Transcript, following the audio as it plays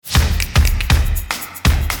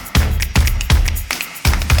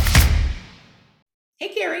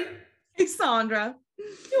Sandra.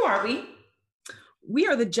 Who are we? We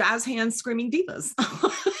are the Jazz Hands Screaming Divas.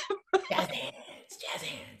 Jazz hands, jazz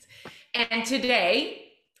hands. And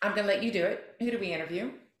today, I'm going to let you do it. Who do we interview?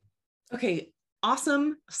 Okay,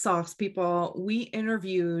 awesome sauce people. We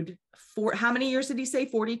interviewed for, how many years did he say?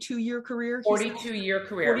 42-year career? 42-year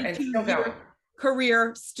career. 42 and still going.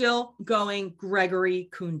 Career, still going, Gregory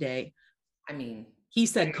Kunde. I mean. He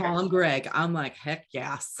said, call him Greg. I'm like, heck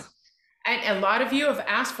yes. And a lot of you have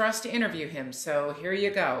asked for us to interview him. So here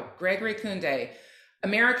you go. Gregory Kunde,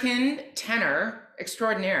 American tenor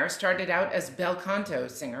extraordinaire, started out as bel canto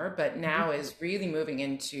singer, but now is really moving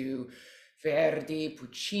into Verdi,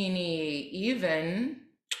 Puccini, even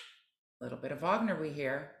a little bit of Wagner we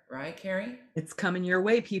hear, right, Carrie? It's coming your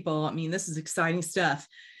way, people. I mean, this is exciting stuff.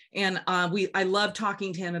 And I love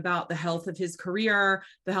talking to him about the health of his career,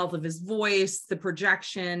 the health of his voice, the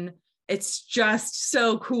projection. It's just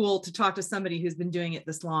so cool to talk to somebody who's been doing it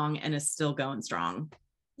this long and is still going strong.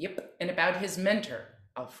 Yep. And about his mentor,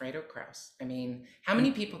 Alfredo Kraus. I mean, how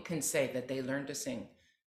many people can say that they learned to sing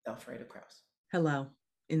Alfredo Kraus? Hello.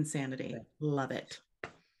 Insanity. Love it.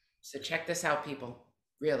 So check this out, people.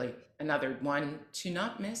 Really, another one to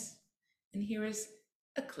not miss. And here is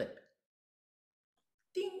a clip.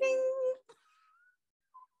 Ding, ding.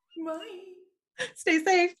 Bye. Stay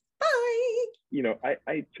safe. Bye. You know,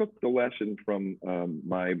 I took the lesson from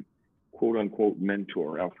my quote unquote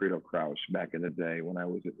mentor, Alfredo Kraus, back in the day when I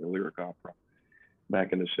was at the Lyric Opera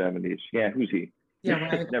back in the 70s. Yeah, who's he? Yeah,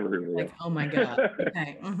 right. Never heard of him. Like, oh my God.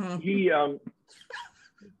 Okay.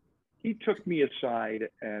 He took me aside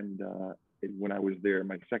and when I was there,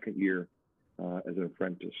 my second year as an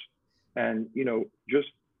apprentice, and, you know, just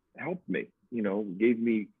helped me, you know, gave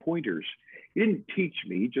me pointers. He didn't teach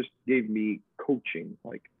me, he just gave me coaching,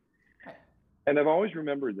 like, and I've always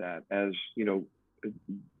remembered that as, you know,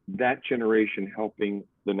 that generation helping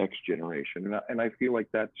the next generation. And I feel like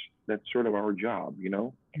that's sort of our job, you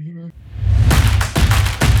know? Mm-hmm.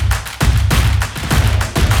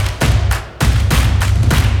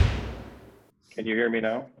 Can you hear me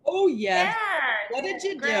now? Oh, yeah. Yeah. What did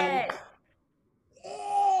you Great. do?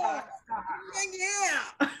 Oh,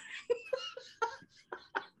 yeah.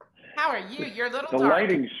 How are you? You're a little The dark.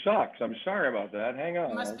 lighting sucks. I'm sorry about that. Hang on.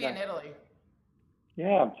 You must be in Italy.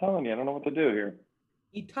 Yeah, I'm telling you, I don't know what to do here.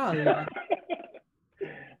 Italia.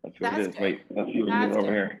 That's what it is. Good. Wait, let's see what we do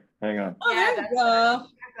over here. Hang on. Oh, Yeah, there you go.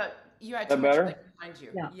 You had That too much better? light behind you.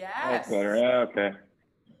 Yeah. Yes. That's better. Yeah, okay.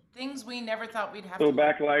 Things we never thought we'd have A little to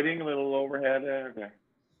backlighting, a little overhead. Okay.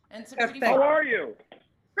 And some pretty Perfect. How are you?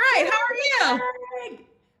 Great. How are you? Greg.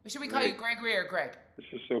 Should we call you Gregory or Greg? This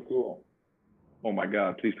is so cool. Oh my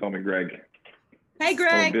God, please call me Greg. Hey, Or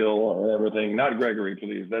Greg. Bill or everything. Not Gregory,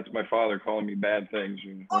 please. That's my father calling me bad things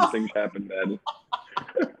when things happen bad.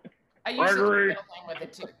 I usually do Gregory. middle name with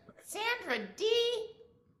it too. Sandra D.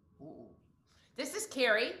 Ooh. This is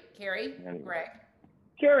Carrie. Carrie, Greg.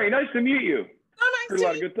 Carrie, nice to meet you. So Heard nice a to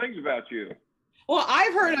lot meet of good things about you. Well,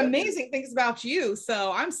 I've heard amazing things about you,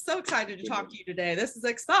 so I'm so excited to talk to you today. This is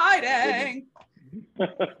exciting.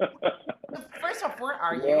 First off, where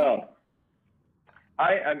are you? Yeah.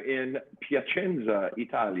 I am in Piacenza,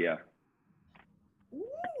 Italia.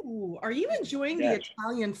 Ooh, are you enjoying the Yes.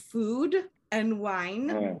 Italian food and wine?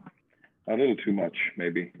 A little too much,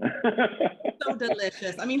 maybe. So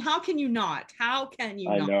delicious. I mean, how can you not? How can you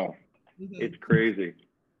I not? know. Mhm. It's crazy.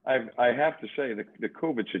 I have to say the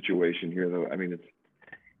COVID situation here, though. I mean, it's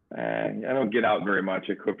I don't get out very much.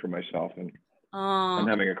 I cook for myself, and I'm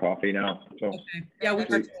having a coffee now. So Okay. Yeah, we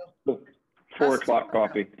are too. 4 o'clock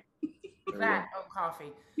coffee. That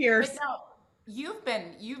coffee. Cheers. But no, you've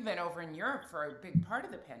been over in Europe for a big part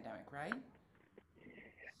of the pandemic, right?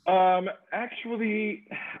 Actually,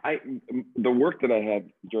 the work that I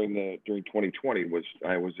had during 2020 was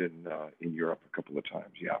I was in Europe a couple of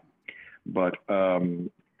times, yeah. But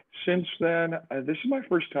since then, this is my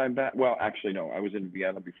first time back. Well, actually, no, I was in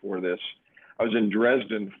Vienna before this. I was in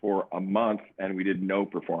Dresden for a month, and we did no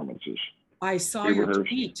performances. I saw We your rehearsed.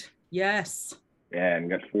 tweet. Yes. And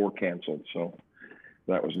got 4 canceled, so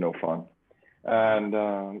that was no fun. And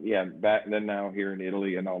yeah, back then now here in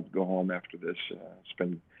Italy, and I'll go home after this.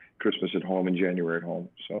 Spend Christmas at home and January at home.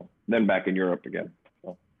 So then back in Europe again.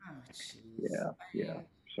 So, Oh, jeez. yeah.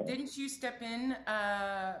 So Didn't you step in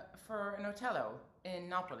for an Otello in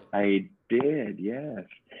Napoli? I did, yes.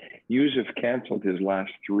 Yusuf canceled his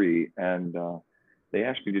last 3, and they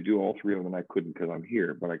asked me to do all 3 of them, and I couldn't because I'm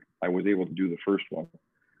here. But I was able to do the first one.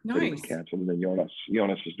 But it was Nice. canceled, and then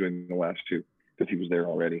Jonas is doing the last 2 because he was there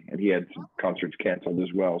already, and he had some concerts canceled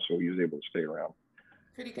as well, so he was able to stay around.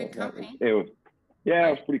 Pretty good company. It was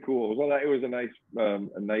pretty cool. It was a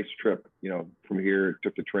nice trip. You know, from here,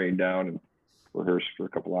 took the train down, and rehearsed for a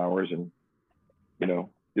couple hours and,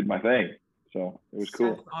 did my thing. So it was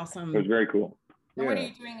cool. That's awesome. It was very cool. And what are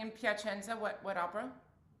you doing in Piacenza? What opera?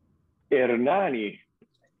 Ernani.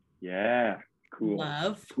 Yeah, cool.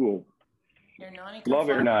 Cool. Ernani. Love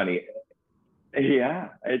Ernani. Yeah,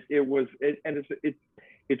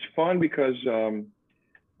 it's fun because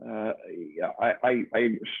I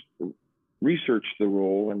researched the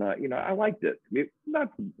role and I liked it.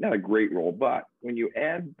 Not a great role, but when you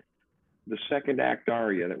add the second act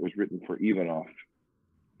aria that was written for Ivanov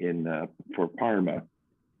for Parma,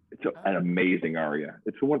 it's an amazing aria.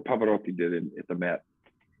 It's the one Pavarotti did at the Met.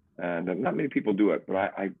 And not many people do it, but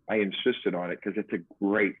I insisted on it because it's a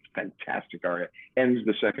great, fantastic aria. Ends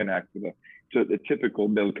the second act with the typical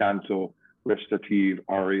bel canto, recitative,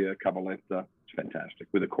 aria, cabaletta. It's fantastic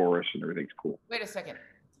with a chorus and everything's cool. Wait a second.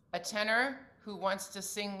 A tenor who wants to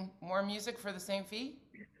sing more music for the same fee?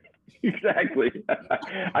 Exactly.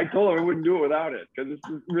 I told him I wouldn't do it without it because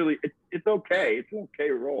it's really, it's okay. It's an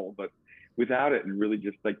okay role, but without it and really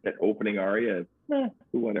just like that opening aria,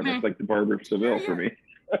 whatever. It's like the Barber of Seville for me.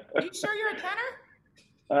 Are you sure you're a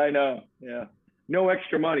tenor? I know. Yeah. No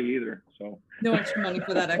extra money either. So no extra money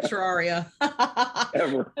for that extra aria.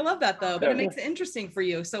 Ever. I love that though, but it makes it interesting for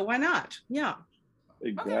you. So why not? Yeah.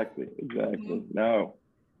 Exactly. Exactly. No,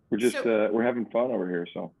 we're just we're having fun over here.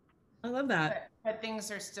 So I love that. But things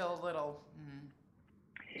are still a little.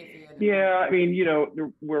 Yeah, I mean,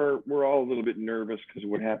 we're all a little bit nervous because of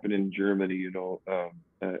what happened in Germany,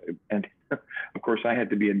 and of course I had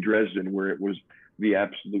to be in Dresden where it was the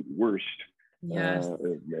absolute worst. Yes.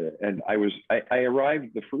 And I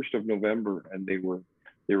arrived the 1st of November and they were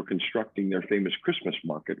constructing their famous Christmas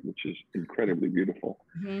market, which is incredibly beautiful.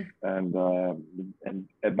 Mm-hmm. And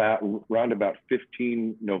around about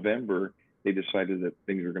 15 November, they decided that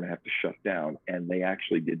things were going to have to shut down, and they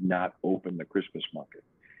actually did not open the Christmas market.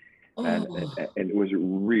 Oh. And it was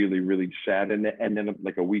really, really sad. And then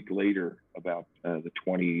like a week later, about the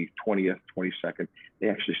 20th, 22nd, they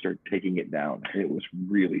actually started taking it down. And it was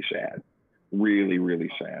really sad, really, really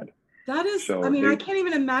sad. That is, so I can't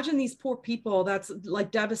even imagine these poor people. That's like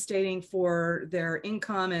devastating for their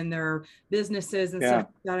income and their businesses and stuff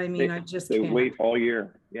like that. I mean, I just can't. They wait all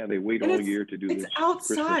year. Yeah, they wait all year to do this. It's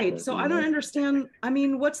outside. So I don't understand. I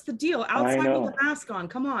mean, what's the deal? Outside with a mask on.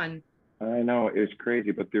 Come on. I know, it's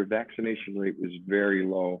crazy, but their vaccination rate was very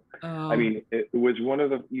low. I mean, it was one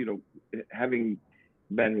of the, having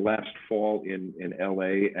been last fall in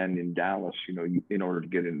LA and in Dallas, in order to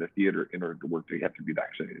get in the theater, in order to work, you have to be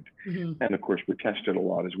vaccinated. Mm-hmm. And of course, we're tested a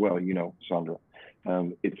lot as well, Sandra.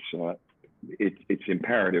 It's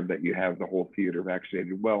imperative that you have the whole theater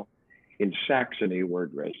vaccinated. Well, in Saxony, where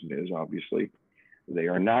Dresden is, obviously, they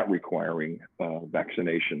are not requiring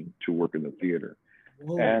vaccination to work in the theater.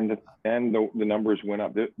 Whoa. And the numbers went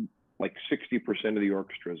up. Like 60% of the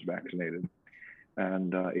orchestra is vaccinated,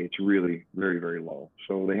 and it's really very, very low.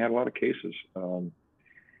 So they had a lot of cases.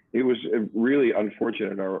 It was really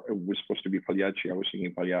unfortunate. It was supposed to be Pagliacci. I was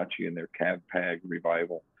singing Pagliacci in their Cab Pag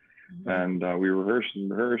revival, mm-hmm. And we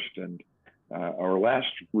rehearsed, and our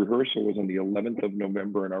last rehearsal was on the 11th of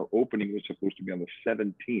November, and our opening was supposed to be on the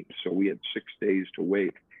 17th. So we had 6 days to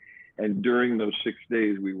wait, and during those 6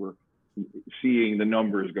 days, we were seeing the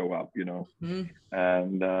numbers go up, mm-hmm.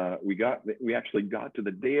 And we actually got to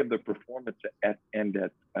the day of the performance at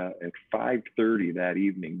 5:30 that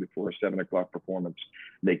evening, before a 7 o'clock performance,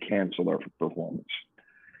 they canceled our performance.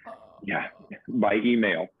 Yeah, by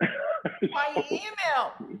email. By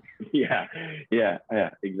email. Yeah,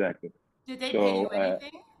 exactly. Did they pay you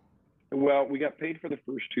anything? Well, we got paid for the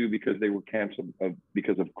first 2 because they were canceled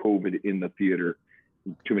because of COVID in the theater.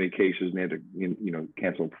 Too many cases, and they had to,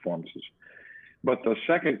 cancel performances. But the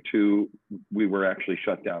second 2, we were actually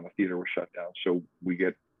shut down. The theater was shut down. So we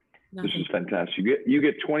get, this is fantastic. You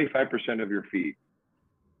get 25% of your fee,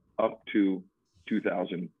 up to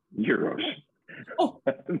 2,000 euros. Oh.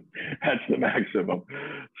 That's the maximum.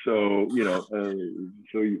 So,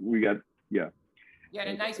 so we got, You had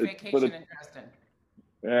a nice vacation in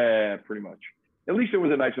Dresden. Pretty much. At least it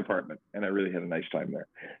was a nice apartment, and I really had a nice time there.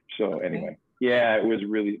 So anyway. Yeah, it was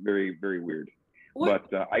really very, very weird.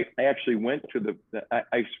 What? But I actually went to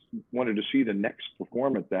I wanted to see the next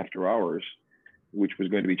performance after hours, which was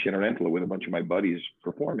going to be Cenerentola with a bunch of my buddies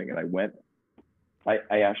performing. And I went, I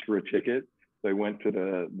asked for a ticket. So I went to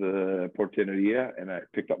the Portineria and I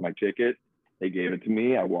picked up my ticket. They gave it to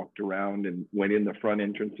me. I walked around and went in the front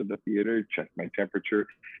entrance of the theater, checked my temperature,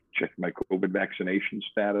 checked my COVID vaccination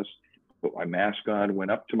status, put my mask on,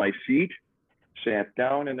 went up to my seat, sat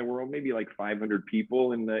down, and there were maybe like 500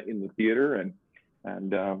 people in the theater, and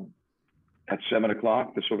at 7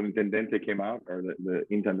 o'clock, the Sovrintendente came out, or the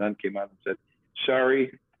intendant came out and said,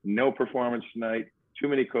 sorry, no performance tonight, too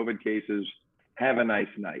many COVID cases, have a nice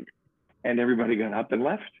night. And everybody got up and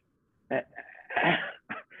left.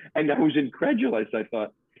 And I was incredulous. I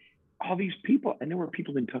thought, all these people, and there were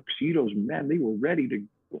people in tuxedos, man, they were ready to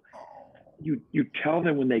go. You tell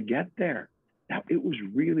them when they get there. Now, it was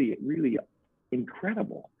really, really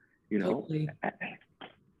incredible, you know. Totally.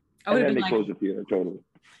 And then they closed the theater totally.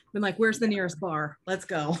 Been like, where's the nearest bar? Let's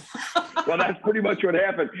go. Well, that's pretty much what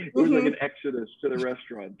happened. It was like an exodus to the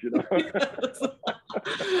restaurant, you know.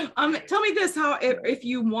 Tell me this, how, if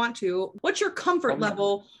you want to, what's your comfort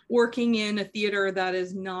level working in a theater that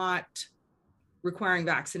is not requiring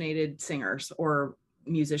vaccinated singers or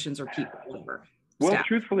musicians or people, whatever? Well, staff?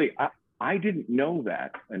 Truthfully, I didn't know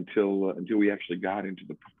that until we actually got into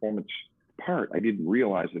the performance part. I didn't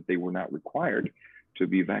realize that they were not required to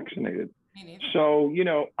be vaccinated. So, you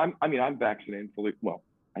know, I'm vaccinated fully. Well,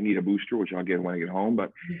 I need a booster, which I'll get when I get home,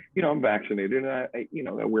 but, you know, I'm vaccinated, and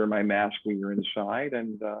I wear my mask when you're inside.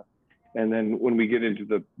 And then when we get into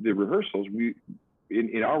the rehearsals,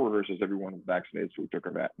 in our rehearsals, everyone was vaccinated, so we took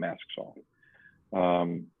our masks off.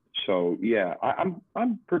 So yeah,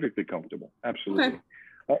 I'm perfectly comfortable. Absolutely.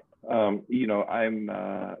 Okay. You know, I'm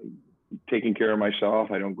taking care of myself.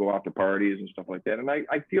 I don't go out to parties and stuff like that. And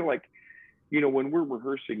I feel like, you know, when we're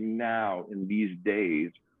rehearsing now in these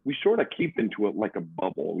days, we sort of keep into it like a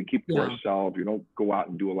bubble. We keep to ourselves. We don't go out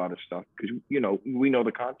and do a lot of stuff because, you know, we know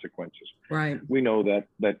the consequences. Right. We know that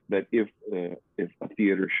if a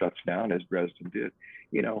theater shuts down, as Dresden did,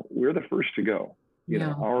 you know, we're the first to go. You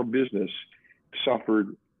know, our business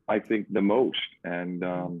suffered, I think, the most.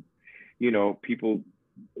 And, you know, people,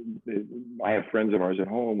 I have friends of ours at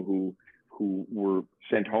home who were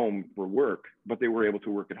sent home for work, but they were able to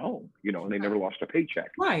work at home, you know, and they never lost a paycheck.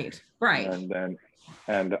 Right.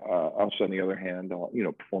 And us on the other hand, you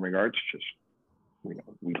know, performing arts just, you know,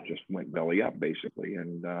 we just went belly up basically.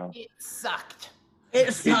 And it sucked.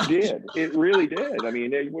 It did. It really did. I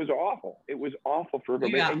mean, it was awful. It was awful for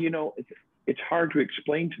everybody. Yeah. And, you know, it's hard to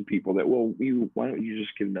explain to people that, well, why don't you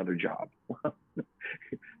just get another job?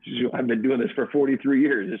 I've been doing this for 43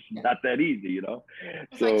 years. It's not that easy, you know?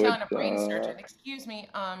 It's like telling a brain surgeon, excuse me,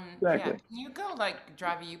 exactly. Can you go like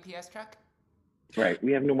drive a UPS truck? Right.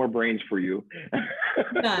 We have no more brains for you.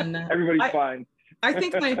 None. Everybody's fine. I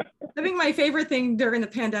think my favorite thing during the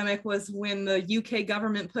pandemic was when the UK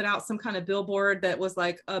government put out some kind of billboard that was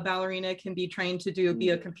like, a ballerina can be trained to be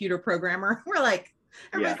a computer programmer. We're like,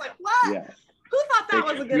 everybody's like, what? Yeah. Who thought that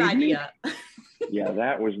was a good idea? Yeah,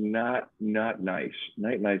 that was not nice.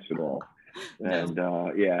 Not nice at all. And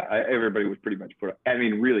everybody was pretty much put off. I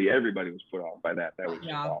mean, really, everybody was put off by that. That was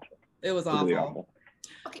awful. It was really awful.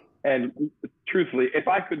 Okay. And truthfully, if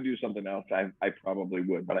I could do something else, I probably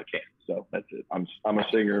would, but I can't. So that's it. I'm a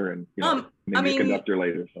singer, and you know, maybe a conductor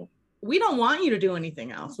later. So we don't want you to do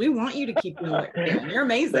anything else. We want you to keep doing what you're doing. You're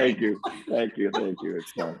amazing. Thank you.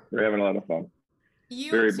 It's fun. We're having a lot of fun.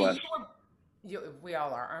 Very blessed. We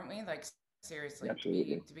all are, aren't we? Like, seriously,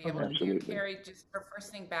 absolutely. To be able to do. Carrie, just her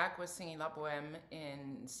first thing back was singing La Boheme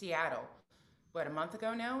in Seattle. What, a month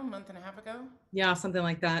ago now? A month and a half ago? Yeah, something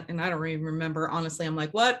like that. And I don't even remember. Honestly, I'm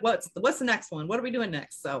like, what's the next one? What are we doing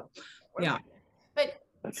next? So, yeah. But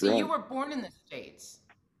so you were born in the States.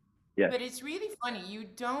 Yeah. But it's really funny. You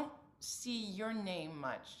don't see your name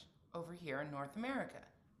much over here in North America.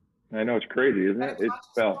 I know, it's crazy, isn't it? It's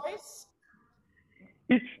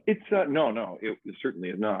no, it certainly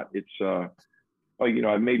is not. It's you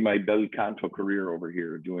know, I've made my bel canto career over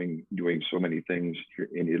here, doing so many things here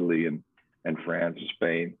in Italy and France and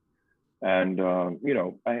Spain, and you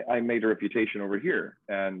know, I made a reputation over here,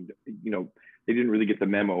 and you know, they didn't really get the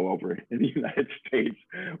memo over in the United States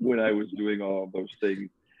when I was doing all of those things.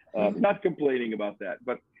 Not complaining about that,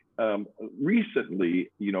 but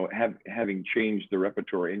recently, you know, having changed the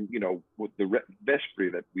repertoire, and you know, with the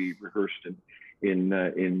Vespri that we rehearsed in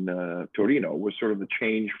Torino was sort of the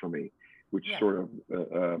change for me, which sort of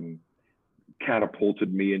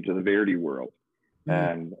catapulted me into the Verdi world,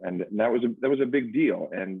 and that was a big deal,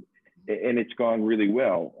 and it's gone really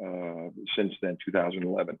well since then,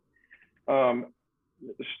 2011.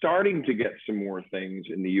 Starting to get some more things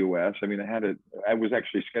in the U.S. I mean, I was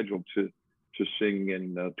actually scheduled to sing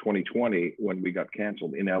in 2020 when we got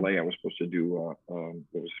canceled in LA. I was supposed to do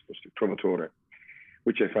Trovatore,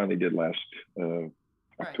 which I finally did last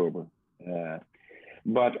October.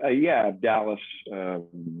 But Dallas, San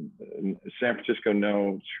Francisco,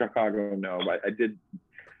 no. Chicago, no. I did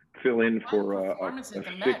fill in for a performance at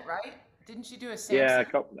the Met, right? Didn't you do a Samson? Yeah,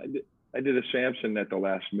 I did a Samson at the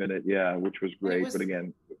last minute, which was great. But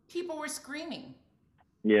again, people were screaming.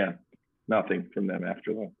 Yeah, nothing from them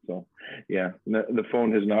after that. So yeah, the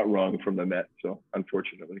phone has not rung from the Met. So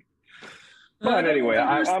unfortunately, but anyway,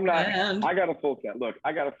 I'm not, I got a full count. Look,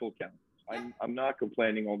 I got a full count. I'm not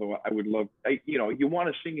complaining, although I would love, you want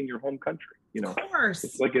to sing in your home country, Of course.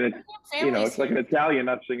 it's like it's like an Italian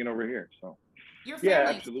not singing over here. So your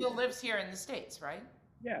family still lives here in the States, right?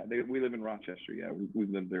 Yeah, we live in Rochester. Yeah, we've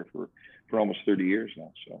lived there for almost 30 years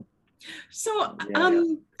now. So how do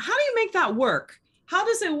you make that work? How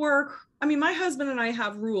does it work? I mean, my husband and I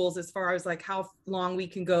have rules as far as like how long we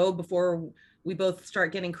can go before we both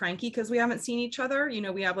start getting cranky because we haven't seen each other.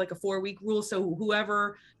 We have like a 4-week rule. So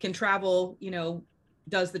whoever can travel,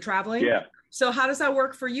 does the traveling. Yeah. So how does that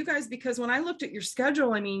work for you guys? Because when I looked at your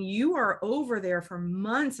schedule, I mean, you are over there for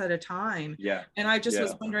months at a time. Yeah. And I just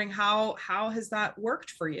was wondering how has that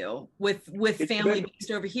worked for you with family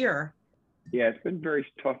based over here? Yeah, it's been very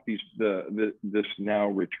tough. This now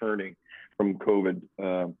returning from COVID.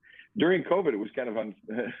 During COVID, it was kind of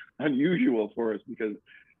unusual for us because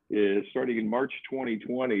starting in March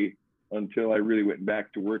 2020 until I really went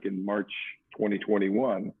back to work in March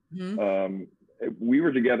 2021, we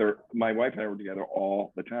were together. My wife and I were together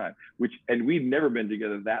all the time, and we'd never been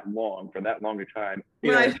together for that long a time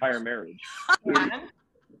in our entire marriage.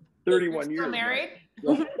 31 years. Married?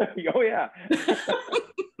 Oh yeah.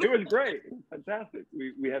 It was great. It was fantastic.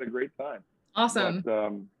 We had a great time. Awesome.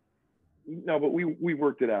 But we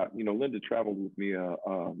worked it out. Linda traveled with me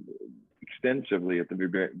extensively at the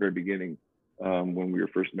very beginning when we were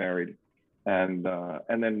first married, and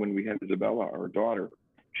then when we had Isabella, our daughter,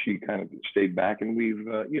 she kind of stayed back, and we've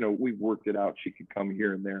worked it out. She could come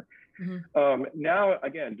here and there. Now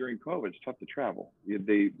again, during COVID, it's tough to travel.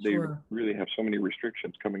 They really have so many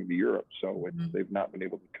restrictions coming to Europe, so they've not been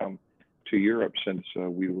able to come to Europe since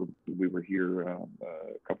we were here a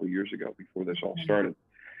couple of years ago before this all started.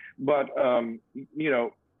 But the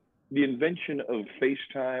invention of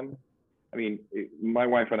FaceTime. I mean, my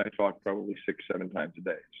wife and I talk probably 6-7 times a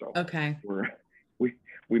day. So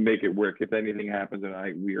we make it work. If anything happens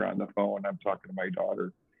and we are on the phone, I'm talking to my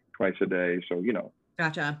daughter twice a day. So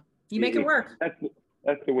Gotcha. You make it work. That's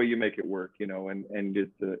the way you make it work, and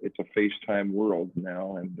it's a FaceTime world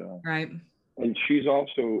now, and right. And she's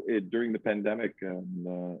also during the pandemic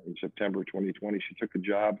in September 2020, she took a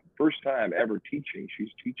job, first time ever teaching.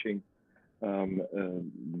 She's teaching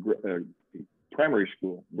primary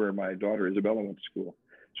school where my daughter Isabella went to school.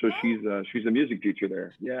 So she's a music teacher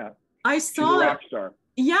there. Yeah, I saw she's a rock star.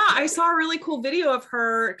 Yeah, I saw a really cool video of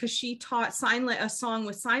her because she taught a song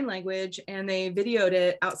with sign language, and they videoed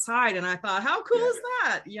it outside. And I thought, how cool is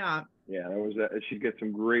that? Yeah. Yeah, that was that. She gets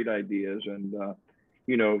some great ideas, and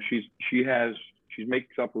she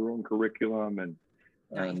makes up her own curriculum, and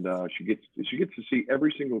she gets to see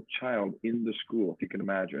every single child in the school, if you can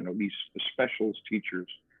imagine. At least the specials teachers.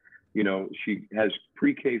 She has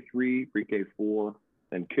pre-K3, pre-K4.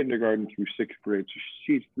 And kindergarten through 6th grade. So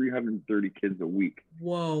she sees 330 kids a week.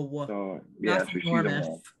 Whoa. So, that's enormous.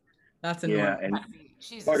 That's enormous. Yeah, and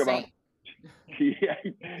she's talk about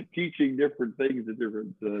teaching different things to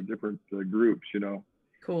different groups,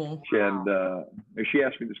 Cool. And she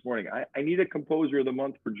asked me this morning, I need a composer of the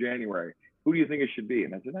month for January. Who do you think it should be?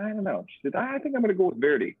 And I said, I don't know. She said, I think I'm going to go with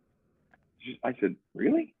Verdi. I said,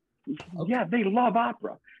 really? Said, yeah, they love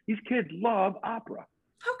opera. These kids love opera.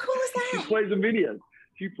 How cool is that? She plays them videos.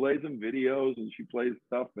 She plays them videos, and she plays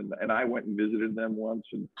stuff. And I went and visited them once,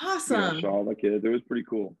 and awesome. Saw the kids. It was pretty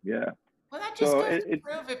cool. Yeah. Well, that just goes to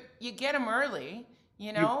prove if you get them early,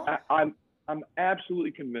 I'm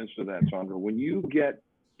absolutely convinced of that, Sandra. When you get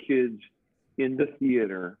kids in the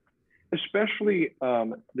theater, especially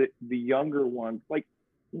the younger ones, like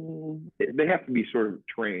they have to be sort of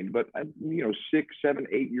trained, but 6, 7,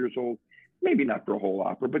 8 years old, maybe not for a whole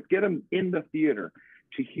opera, but get them in the theater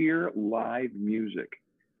to hear live music.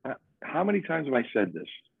 How many times have I said this?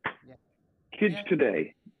 Yeah. Kids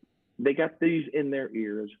today, they got these in their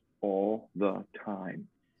ears all the time.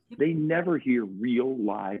 They never hear real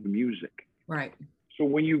live music. Right. So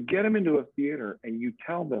when you get them into a theater and you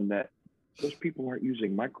tell them that those people aren't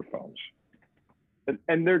using microphones,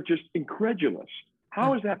 and they're just incredulous.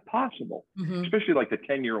 How is that possible? Especially like the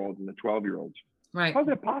 10-year-olds and the 12-year-olds. Right. How's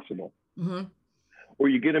that possible? Or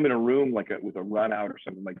you get them in a room with a run out or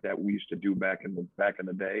something like that we used to do back in the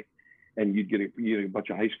day, and you'd get a bunch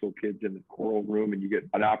of high school kids in the choral room, and you get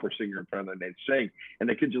an opera singer in front of them, and they'd sing, and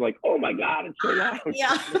the kids are like, "Oh my God, it's so loud!"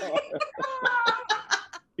 Yeah.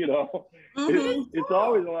 It's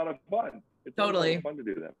always a lot of fun. It's totally fun to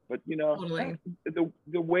do that, but totally.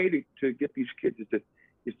 the way to get these kids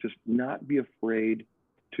is to not be afraid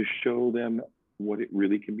to show them what it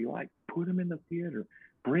really can be like. Put them in the theater.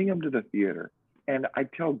 Bring them to the theater. And I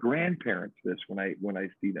tell grandparents this when I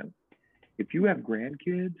see them. If you have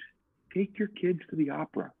grandkids, take your kids to the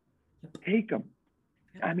opera. Take them.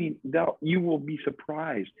 I mean, you will be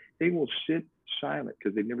surprised. They will sit silent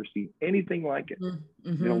because they've never seen anything like it.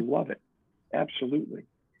 Mm-hmm. They'll love it. Absolutely.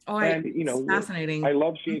 Oh, and you know, it's fascinating. I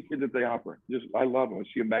love seeing kids at the opera. I love them. I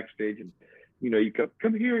see them backstage, and you know, you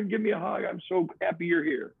come here and give me a hug. I'm so happy you're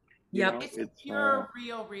here. Yep. You know, It's a pure,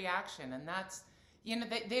 real reaction, and that's, you know,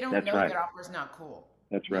 they don't know that opera's not cool.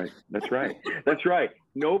 That's right. That's right. That's right.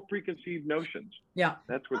 No preconceived notions. Yeah.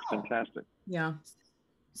 That's what's fantastic. Yeah.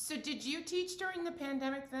 So did you teach during the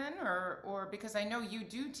pandemic then, or because I know you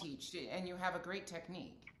do teach and you have a great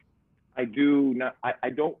technique? I do not. I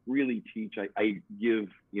don't really teach. I give.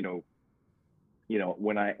 You know,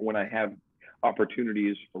 when I have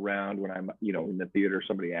opportunities around, when I'm in the theater,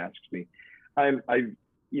 somebody asks me, I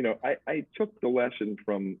took the lesson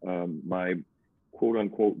from my quote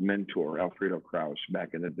unquote mentor, Alfredo Kraus,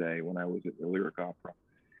 back in the day when I was at the Lyric Opera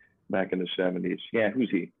back in the 70s. Yeah, who's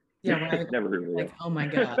he? Yeah, right. Never heard of him. Like, oh my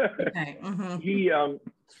God. Okay. Mm-hmm.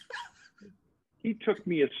 He took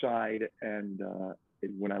me aside and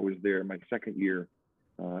when I was there, my second year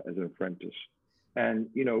as an apprentice, and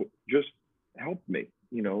just helped me.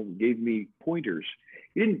 Gave me pointers.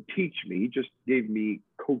 He didn't teach me; he just gave me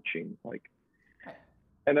coaching,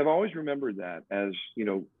 and I've always remembered that as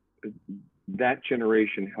that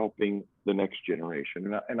generation helping the next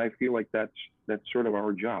generation, and I feel like that's sort of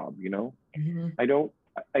our job. Mm-hmm.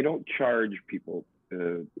 I don't charge people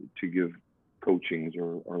to give coachings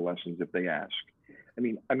or lessons if they ask. I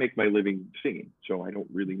mean, I make my living singing, so I don't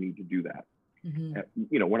really need to do that.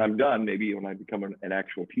 Mm-hmm. When I'm done, maybe when I become an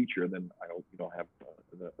actual teacher, then I'll have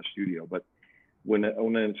a studio. But when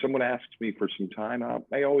someone asks me for some time,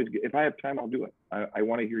 I always, if I have time, I'll do it. I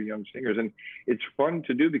want to hear young singers, and it's fun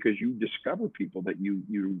to do because you discover people that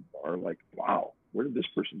you are like, wow, where did this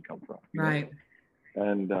person come from? Right.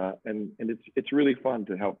 And it's really fun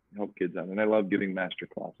to help kids out, and I love giving master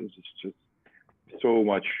classes. It's just so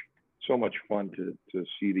much fun to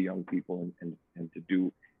see the young people and to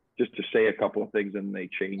do, just to say a couple of things and they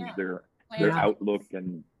change their outlook,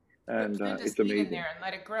 and it's amazing. In there and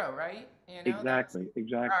let it grow, right? Exactly.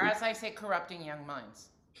 Or as I say, corrupting young minds.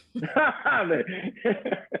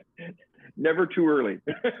 Never too early.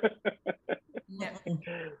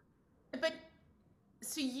 But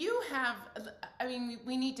so you have, I mean,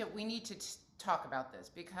 we need to talk about this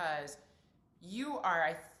because you are,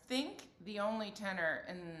 I think, the only tenor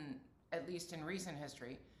at least in recent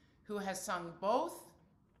history, who has sung both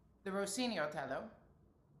the Rossini Otello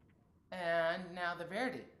and now the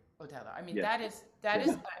Verdi Otello. I mean, yes. that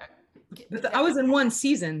is. I was in one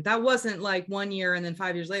season. That wasn't like 1 year and then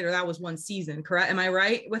 5 years later. That was one season, correct? Am I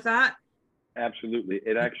right with that? Absolutely.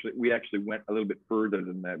 We actually went a little bit further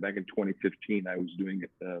than that. Back in 2015, I was doing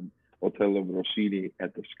Otello Rossini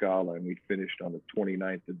at the Scala, and we finished on the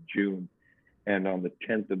 29th of June. And on the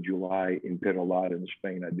 10th of July in Perolada in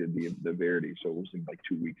Spain, I did the Verdi. So it was in like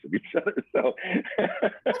 2 weeks of each other. So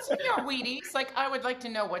what's in your Wheaties? Like, I would like to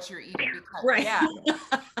know what you're eating. Because, right. Yeah.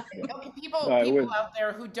 People out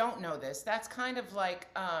there who don't know this, that's kind of like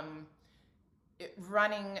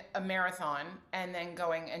running a marathon and then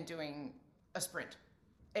going and doing a sprint.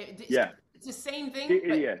 It's the same thing,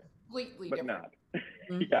 but completely different. Not.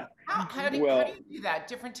 Mm-hmm. Yeah. How do you do that?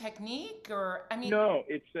 Different technique, or I mean? No,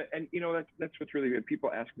 it's and that's what's really good.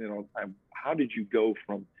 People ask me all the time, how did you go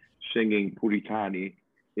from singing Puritani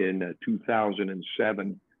in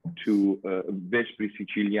 2007 to Vespri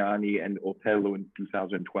Siciliani and Otello in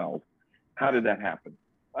 2012? How did that happen?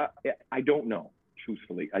 I don't know,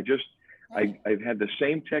 truthfully. I've had the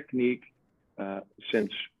same technique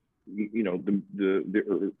since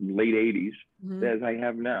the late 80s as I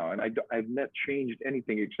have now, and I've not changed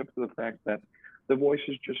anything except for the fact that the voice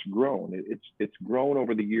has just grown. It's grown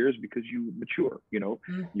over the years because you mature.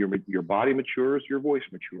 Your body matures, your voice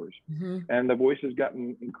matures, and the voice has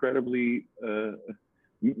gotten incredibly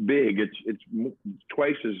big. It's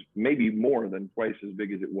twice as, maybe more than twice as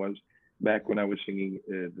big as it was back when I was singing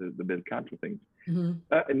the bel canto things.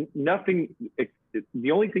 And nothing.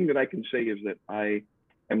 The only thing that I can say is that I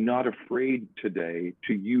am not afraid today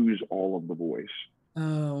to use all of the voice.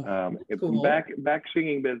 Oh, cool. Back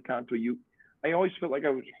singing bel canto, I always felt like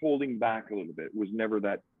I was holding back a little bit. It was never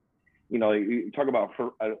that, you talk about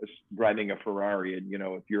driving a Ferrari, and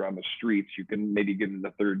if you're on the streets, you can maybe get in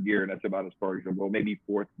the third gear, and that's about as far as you go. Maybe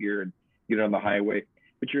fourth gear and get on the highway,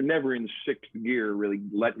 but you're never in sixth gear, really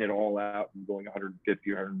letting it all out and going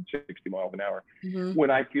 150, 160 miles an hour.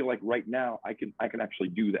 When I feel like right now, I can actually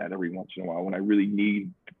do that every once in a while when I really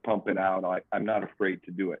need to pump it out. I'm not afraid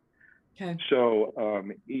to do it. Okay. So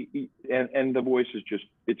and the voice is just,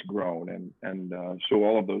 it's grown, and so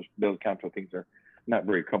all of those kinds of things are not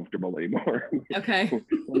very comfortable anymore. Okay.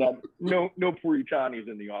 We're not, no Puritanis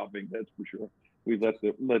in the offing, that's for sure. We let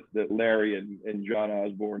the Larry and John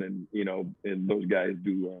Osborne and and those guys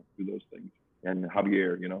do those things, and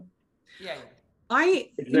Javier, Yeah.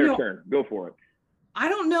 It's their turn. Go for it. I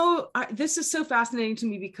don't know. This is so fascinating to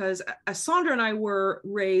me because Sandra and I were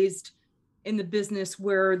raised in the business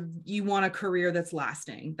where you want a career that's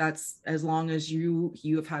lasting. That's as long as you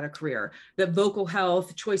have had a career. That vocal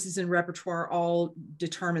health, choices in repertoire all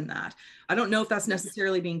determine that. I don't know if that's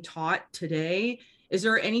necessarily being taught today. Is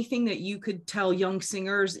there anything that you could tell young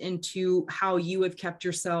singers into how you have kept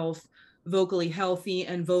yourself vocally healthy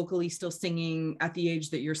and vocally still singing at the age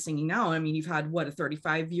that you're singing now? I mean, you've had what, a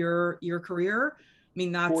 35-year career? I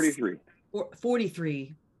mean, that's 43.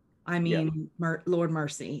 43. I mean, yeah. Lord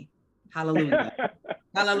mercy. Hallelujah.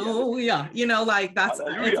 Hallelujah. Like that's,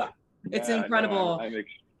 it's incredible. No,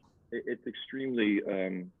 it's extremely,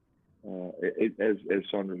 as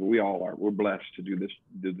Sandra, we all are, we're blessed to do this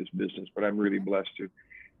business, but I'm really blessed to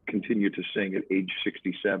continue to sing at age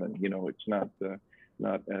 67. It's not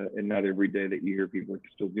every day that you hear people are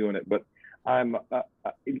still doing it, but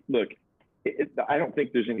look, I don't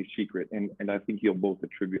think there's any secret, and I think you'll both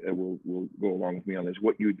attribute, will go along with me on this.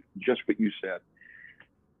 What you said.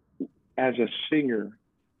 As a singer,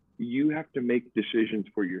 you have to make decisions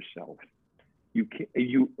for yourself.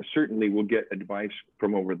 You certainly will get advice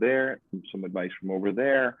from over there, and some advice from over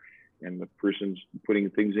there, and the person's putting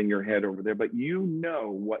things in your head over there, but you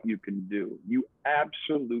know what you can do. You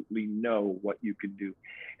absolutely know what you can do.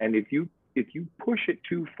 And if you push it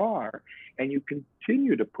too far and you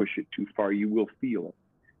continue to push it too far, you will feel it.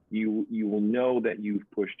 You will know that you've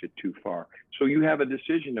pushed it too far. So you have a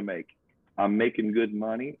decision to make. I'm making good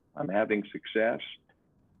money, I'm having success,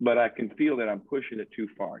 but I can feel that I'm pushing it too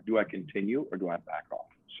far. Do I continue or do I back off?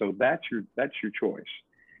 So that's your choice.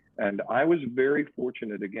 And I was very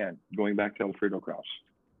fortunate, again, going back to Alfredo Kraus.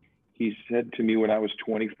 He said to me when I was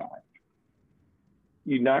 25,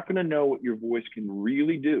 you're not going to know what your voice can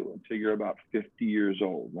really do until you're about 50 years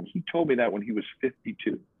old. And he told me that when he was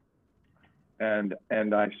 52. And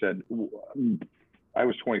I said, I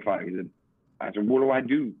was 25. I said, what do I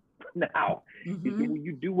do now? Mm-hmm. He said, well,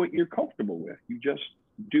 you do what you're comfortable with. You just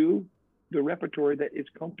do the repertoire that is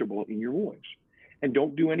comfortable in your voice, and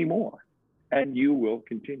don't do any more, and you will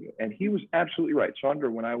continue. And he was absolutely right.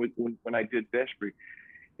 Sandra, when I did Vespri,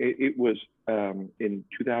 it was in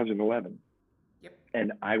 2011. Yep.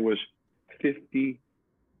 And I was 57.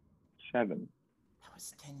 That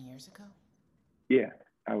was 10 years ago? Yeah,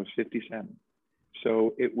 I was 57.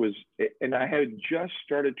 So it was, and I had just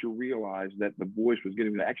started to realize that the voice was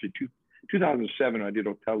getting, actually 2007, I did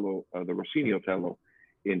Otello, the Rossini Otello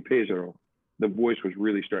in Pesaro. The voice was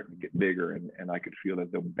really starting to get bigger, and I could feel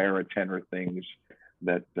that the baritone things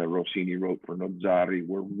that Rossini wrote for Nozzari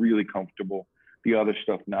were really comfortable. The other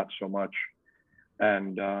stuff, not so much.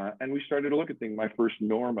 And we started to look at things. I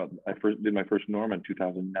did my first Norma in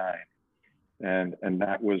 2009. And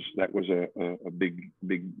that was a big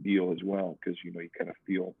deal as well, because you kind of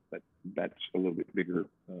feel that that's a little bit bigger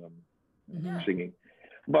singing.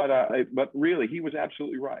 But really, he was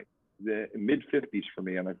absolutely right. The mid-50s for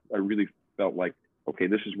me, and I really felt like, okay,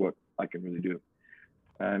 this is what I can really do.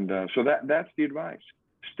 And so that's the advice.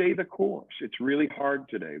 Stay the course. It's really hard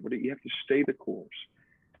today, but you have to stay the course,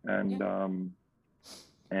 and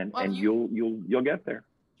you'll get there.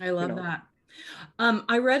 I love that.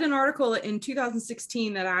 I read an article in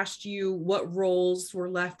 2016 that asked you what roles were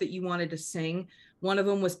left that you wanted to sing. One of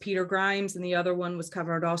them was Peter Grimes, and the other one was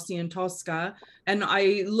Cavaradossi and Tosca. And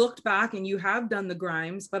I looked back, and you have done the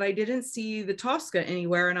Grimes, but I didn't see the Tosca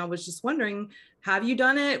anywhere. And I was just wondering, have you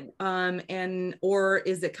done it? Or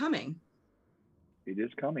is it coming? It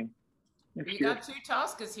is coming. We got 2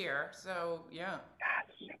 Toscas here, so yeah. Yes,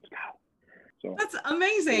 let's go. So that's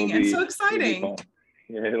amazing and so exciting.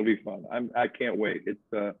 Yeah, it'll be fun. I can't wait.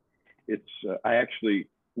 I actually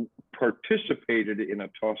participated in a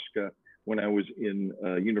Tosca when I was in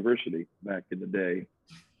university back in the day,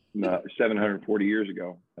 740 years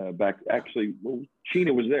ago.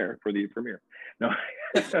 Sheena was there for the premiere. No,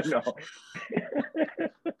 no.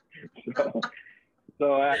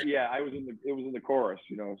 Yeah, I was it was in the chorus,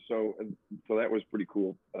 So that was pretty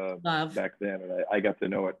cool back then, and I got to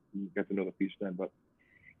know it, got to know the piece then, but.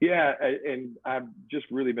 Yeah, and I've just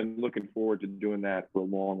really been looking forward to doing that for a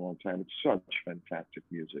long time. It's such fantastic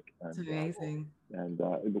music. It's amazing. And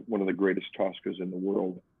one of the greatest Toscas in the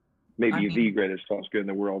world, maybe the greatest Tosca in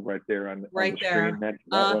the world, right there on the screen. That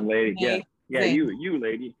one lady. Yeah, you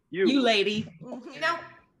lady. You lady.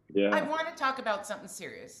 Yeah. I want to talk about something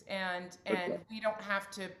serious, and Okay. we don't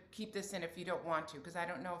have to keep this in if you don't want to, because I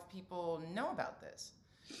don't know if people know about this.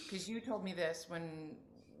 Because you told me this when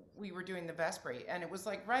we were doing the Vespri, and it was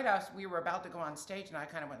like right as we were about to go on stage, and I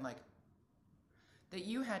kind of went like, that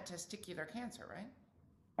you had testicular cancer, right?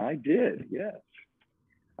 I did. Yes.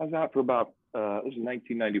 I was out for about, this is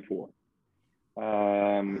 1994.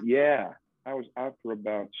 Yeah, I was out for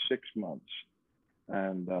about 6 months.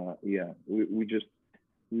 And yeah,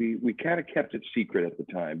 we kind of kept it secret at the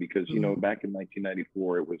time because, you know, back in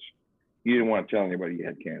 1994, it was, you didn't want to tell anybody you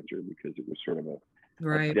had cancer because it was sort of a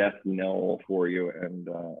Right. death knell for you. And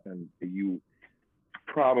you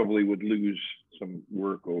probably would lose some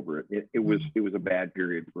work over it. It was a bad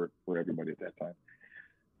period for everybody at that time.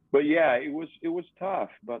 But yeah, it was tough.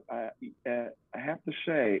 But I have to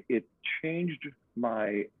say, it changed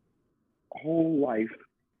my whole life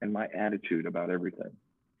and my attitude about everything.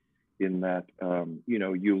 In that, you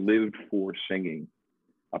know, you lived for singing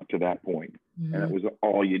up to that point, and it was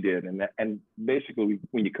all you did. And basically,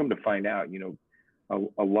 when you come to find out, you know,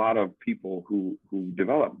 a lot of people who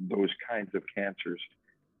develop those kinds of cancers,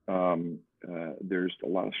 there's a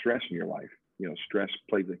lot of stress in your life. You know, stress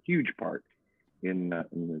plays a huge part in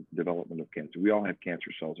the development of cancer. We all have cancer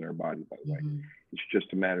cells in our body, by the way. It's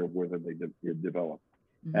just a matter of whether they develop.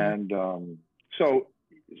 And so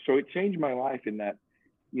it changed my life in that,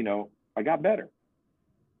 you know, I got better.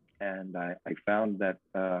 And I found that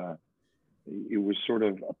it was sort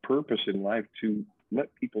of a purpose in life to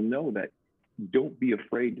let people know that don't be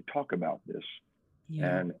afraid to talk about this.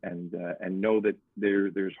 And know that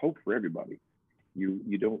there's hope for everybody.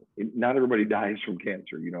 You don't, not everybody dies from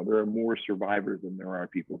cancer. You know, there are more survivors than there are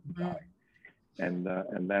people who die. And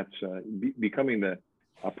that's becoming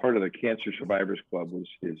a part of the Cancer Survivors Club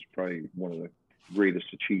is probably one of the greatest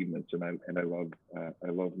achievements. And I love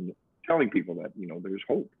telling people that, you know, there's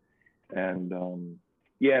hope. And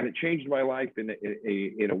yeah, and it changed my life in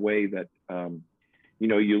a way that, you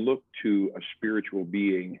know, you look to a spiritual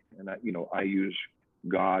being, and I use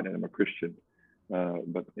God, and I'm a Christian.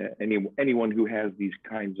 But anyone who has these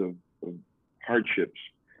kinds of hardships,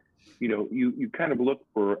 you know, you kind of look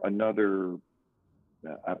for another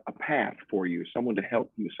a path for you, someone to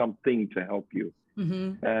help you, something to help you.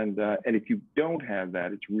 And if you don't have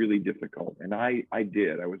that, it's really difficult. And I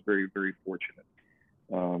did. I was very, very fortunate.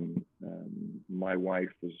 My wife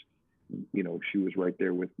was, you know, she was right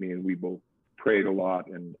there with me, and we both prayed a lot,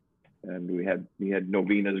 and we had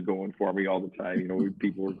novenas going for me all the time. You know,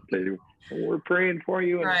 people would say, "We're praying for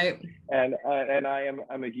you," and Right. and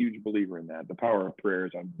I'm a huge believer in that. The power of prayer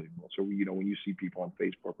is unbelievable. So, you know, when you see people on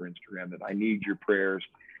Facebook or Instagram that I need your prayers,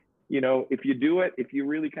 you know, if you do it, if you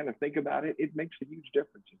really kind of think about it, it makes a huge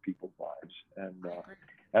difference in people's lives.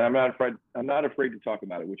 And I'm not afraid to talk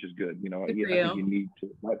about it, which is good. You know, I think you need to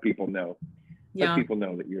let people know. Let people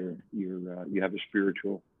know that you have a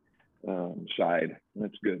spiritual side.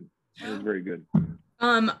 That's good. It's very good.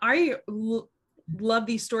 I love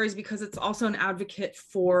these stories because it's also an advocate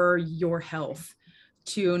for your health,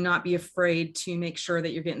 to not be afraid to make sure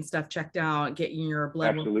that you're getting stuff checked out, getting your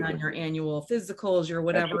blood work done, your annual physicals, your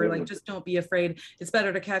whatever. Like, just don't be afraid. It's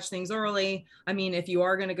better to catch things early. I mean, if you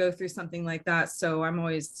are going to go through something like that. So I'm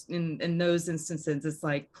always in those instances, it's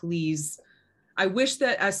like, please, I wish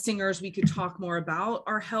that as singers, we could talk more about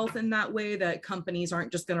our health in that way, that companies aren't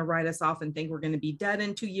just going to write us off and think we're going to be dead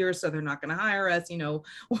in 2 years, so they're not going to hire us, you know,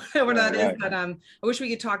 whatever that is. But I wish we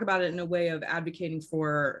could talk about it in a way of advocating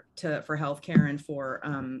for healthcare and for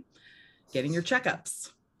getting your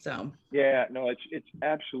checkups. So yeah, no, it's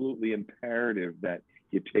absolutely imperative that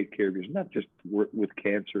you take care of yourself, not just with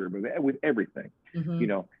cancer, but with everything. You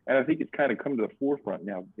know, and I think it's kind of come to the forefront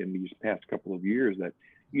now in these past couple of years that,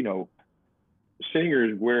 you know,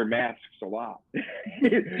 singers wear masks a lot.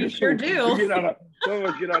 We sure do. Some of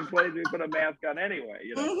us get on planes, we put a mask on anyway,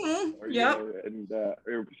 you know. Or, you know, and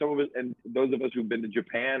or some of us, and those of us who've been to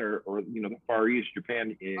Japan or you know, the Far East,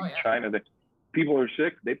 Japan, in China, that people are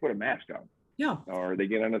sick, they put a mask on. Yeah. Or they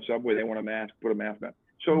get on a subway, they want a mask, put a mask on.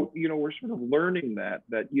 So, you know, we're sort of learning that,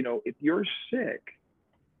 you know, if you're sick,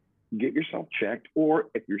 get yourself checked, or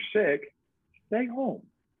if you're sick, stay home.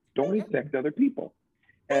 Don't infect other people.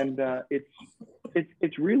 And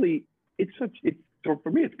it's really, so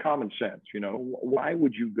for me, it's common sense. You know, why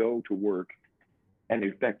would you go to work and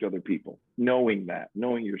infect other people, knowing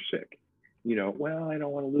you're sick? You know, well, I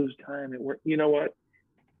don't want to lose time at work. You know what?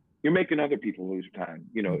 You're making other people lose time,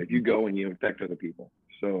 you know, if you go and you infect other people.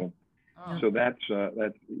 So that's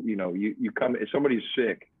you know, you come, if somebody's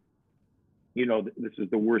sick, you know, this is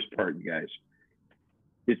the worst part, you guys.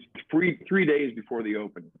 It's 3 days before the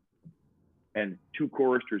opening, and 2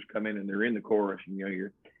 choristers come in, and they're in the chorus, and you know,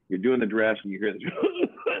 you're doing the dress and you hear this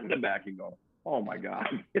in the back, you go, oh my God,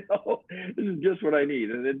 this is just what I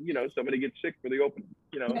need. And then, somebody gets sick for the opening,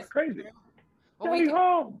 it's crazy.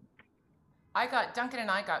 Well, Duncan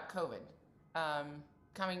and I got COVID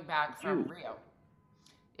coming back from Rio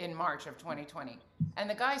in March of 2020. And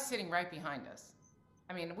the guy sitting right behind us,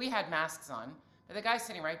 I mean, we had masks on, but the guy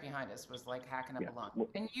sitting right behind us was like hacking up a lung.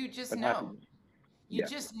 And you just know. You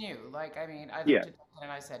just knew. Like, I mean, I looked at Duncan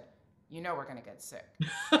and I said, we're going to get sick.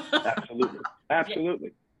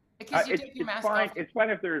 Absolutely. Because you take your mask off. It's fine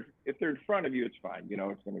if they're in front of you. It's fine.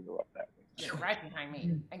 It's going to go up that way. Yeah, right behind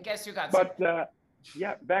me. And guess who got sick? But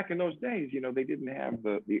back in those days, they didn't have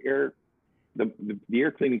the air, the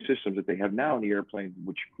air cleaning systems that they have now in the airplane,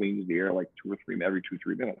 which cleans the air like every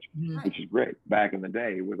 2-3 minutes, which is great. Back in the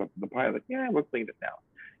day, it was up to the pilot. Yeah, we'll clean it now.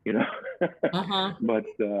 But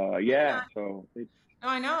so it's, no,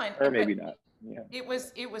 I know, or maybe not. Yeah. It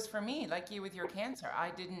was for me, like you with your cancer.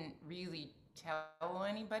 I didn't really tell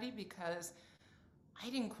anybody because I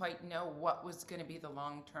didn't quite know what was going to be the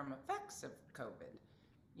long-term effects of COVID.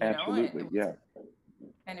 Absolutely,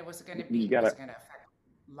 And it was going to be, was going to affect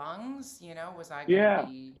lungs, was I going to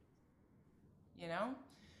be,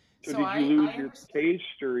 So did you lose your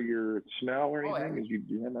taste or your smell or anything? Everything. Did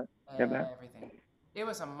you have that? Everything. It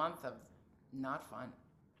was a month of not fun.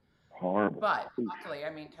 Horrible. But luckily, I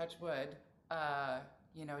mean, touch wood,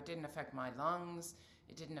 it didn't affect my lungs.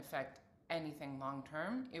 It didn't affect anything long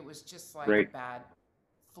term. It was just like a bad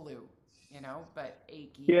flu, but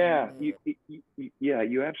achy. Yeah,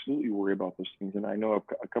 you absolutely worry about those things. And I know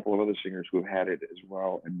a couple of other singers who have had it as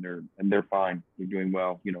well, and they're fine. They're doing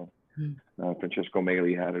well. Francesco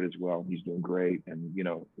Meli had it as well. He's doing great. And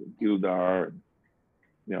Ildar,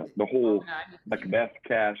 the whole Macbeth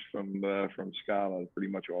cast from Scala,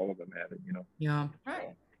 pretty much all of them had it. Yeah.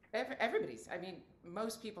 Right. Everybody's. I mean,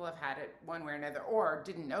 most people have had it one way or another, or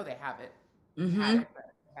didn't know they have it.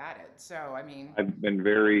 Had it. So I mean, I've been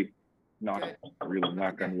very knock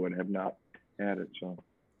on wood, have not had it. So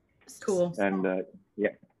cool. And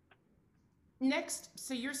Next,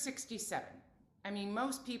 so you're 67. I mean,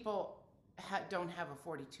 most people don't have a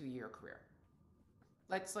 42-year career.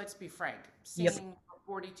 Let's be frank. Singing for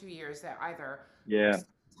 42 years, they're either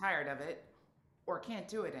tired of it or can't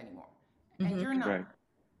do it anymore. And you're not. Right.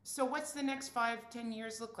 So what's the next 5-10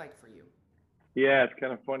 years look like for you? Yeah, it's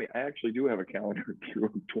kind of funny. I actually do have a calendar through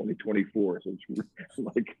 2024, so it's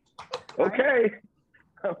like, okay,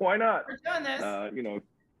 why not? We're doing this.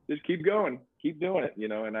 Just keep going, keep doing it.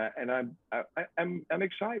 I'm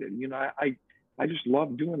excited. I just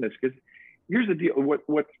love doing this because here's the deal.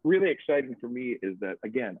 What's really exciting for me is that,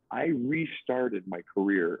 again, I restarted my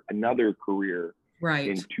career, another career,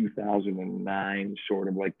 in 2009, sort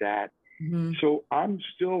of like that. So I'm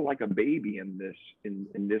still like a baby in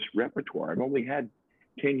this repertoire. I've only had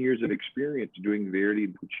 10 years of experience doing Verdi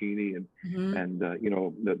and Puccini and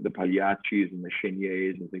the Pagliaccis and the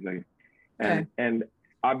Cheniers and things like that. And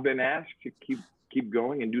I've been asked to keep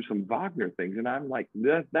going and do some Wagner things, and I'm like,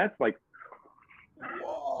 that's like,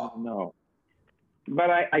 whoa, no.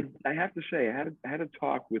 But I have to say, I had a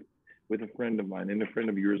talk with a friend of mine, and a friend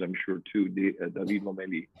of yours, I'm sure too, David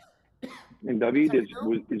Lomeli. And David is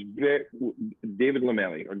very David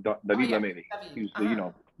Lomeli or David Lomeli. He's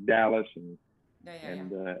Dallas and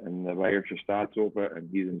the Bayerische Staatsoper, and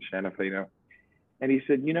he's in Santa Fe now. And he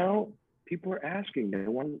said, people are asking, they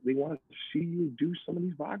want to see you do some of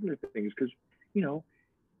these Wagner things because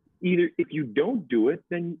either if you don't do it,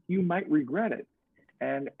 then you might regret it.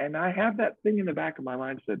 And I have that thing in the back of my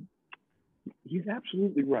mind said, he's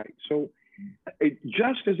absolutely right. So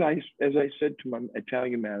just as I said to my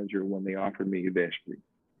Italian manager when they offered me Vespri,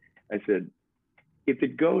 I said, if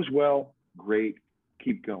it goes well, great,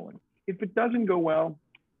 keep going. If it doesn't go well,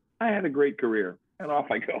 I had a great career and off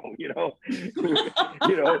I go,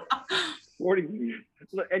 40,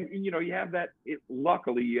 and you have that,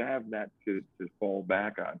 luckily you have that to fall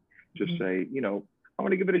back on, just say, I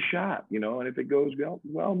want to give it a shot, and if it goes well,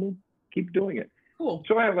 we'll keep doing it. Cool.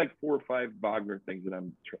 So I have like 4 or 5 Wagner things that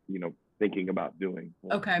I'm, thinking about doing.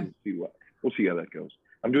 We'll see how that goes.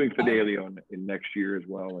 I'm doing Fidelio in next year as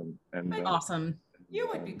well, and awesome. You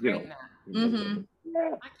would be great in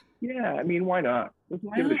that. Yeah. I mean, why not? Let's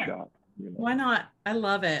give it a shot. Why not? I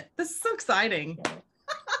love it. This is so exciting.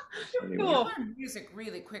 Anyway. You learn music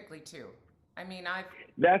really quickly too. I mean,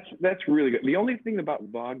 That's really good. The only thing about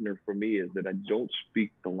Wagner for me is that I don't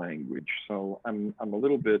speak the language, so I'm a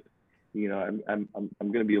little bit, I'm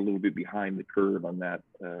going to be a little bit behind the curve on that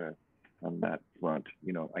front.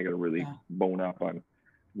 I got to really bone up on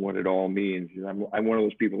what it all means. I'm one of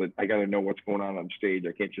those people that I got to know what's going on stage.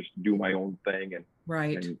 I can't just do my own thing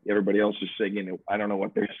Right. and everybody else is singing. I don't know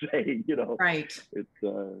what they're saying, you know. Right. It's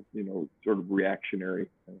you know, sort of reactionary.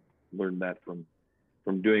 I learned that from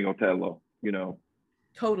doing Othello, you know.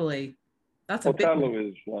 Totally. That's a big Othello one.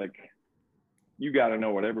 is like, you got to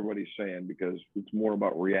know what everybody's saying because it's more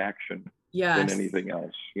about reaction than Yes. anything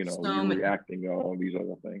else. You know, you're reacting to all these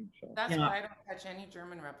other things. So. That's why I don't touch any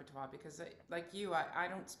German repertoire because, like you, I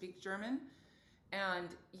don't speak German, and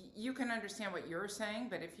you can understand what you're saying,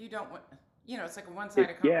 but if you don't want, you know, it's like a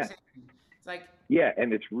one-sided conversation. It's like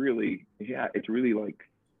and it's really like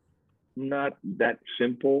not that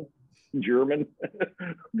simple German.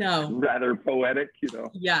 No. Rather poetic, you know.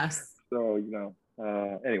 Yes. So, you know,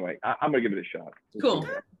 anyway, I'm gonna give it a shot. Cool.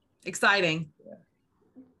 Exciting. Yeah.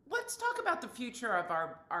 Let's talk about the future of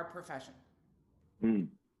our profession. Mm.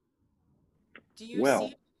 Do you see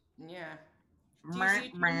it? Yeah. Do you see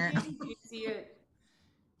it changing? Do you see it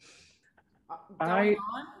going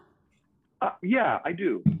on? Yeah, I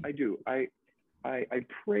do. I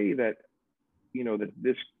pray that, you know, that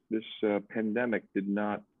this pandemic did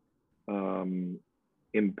not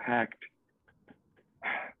impact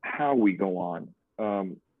how we go on,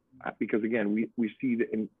 because again, we see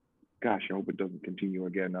that, and gosh, I hope it doesn't continue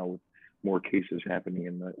again now with more cases happening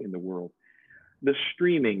in the world. The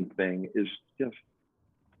streaming thing is just,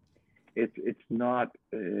 it's not.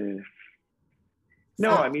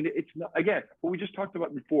 No, I mean, it's not, again, what we just talked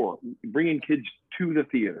about before, bringing kids to the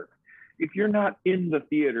theater. If you're not in the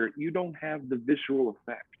theater, you don't have the visceral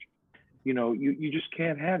effect. You know, you just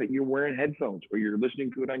can't have it. You're wearing headphones or you're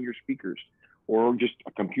listening to it on your speakers or just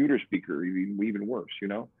a computer speaker, even worse, you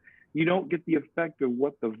know. You don't get the effect of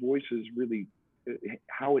what the voices really,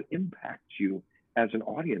 how it impacts you as an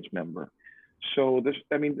audience member. So this,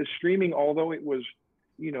 I mean, the streaming, although it was,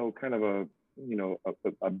 you know, kind of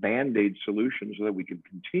a Band-Aid solution so that we could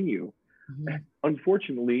continue. Mm-hmm.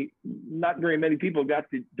 Unfortunately, not very many people got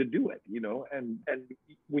to do it, you know, and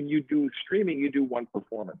when you do streaming, you do one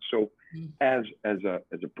performance. So as a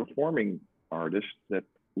performing artist that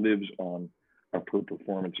lives on a per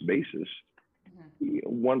performance basis,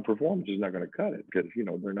 one performance is not going to cut it because, you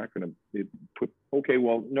know, they're not going to put, okay,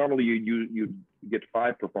 well, normally you get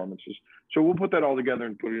 5 performances. So we'll put that all together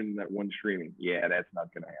and put it in that one streaming. Yeah, that's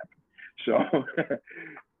not going to happen.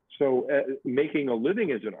 So making a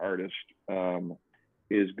living as an artist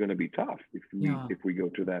is going to be tough if we go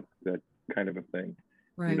to that kind of a thing.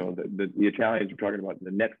 Right. You know, the Italians are talking about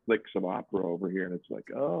the Netflix of opera over here, and it's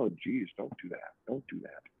like, oh, geez, don't do that,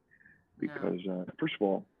 because first of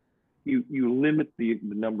all, you limit the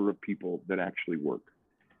number of people that actually work.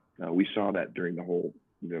 We saw that during the whole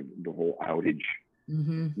outage,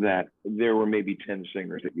 that there were maybe 10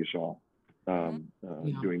 singers that you saw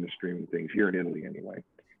doing the streaming things here in Italy anyway.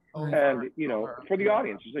 And you know, for the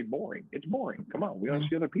audience, it's like boring. It's boring. Come on, we want to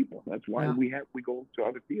see other people. That's why we go to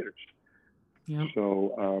other theaters. Yeah.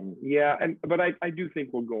 So but I do think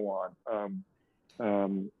we'll go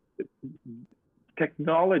on.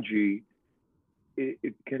 Technology,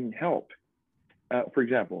 it can help. For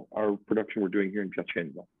example, our production we're doing here in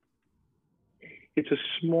Piacenza. It's a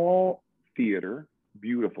small theater,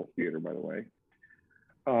 beautiful theater, by the way.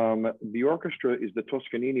 The orchestra is the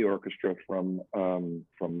Toscanini Orchestra from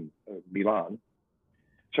Milan.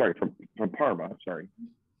 Sorry, from Parma. Sorry.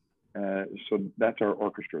 So that's our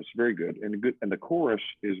orchestra. It's very good, and the chorus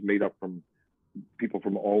is made up from people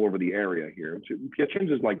from all over the area here.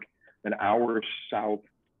 Piacenza is like an hour southeast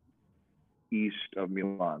of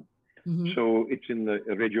Milan, so it's in the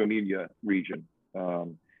Reggio Emilia region.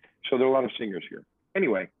 So there are a lot of singers here.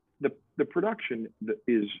 Anyway, the production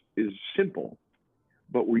is simple.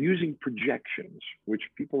 But we're using projections, which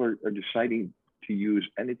people are deciding to use,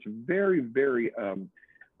 and it's very, very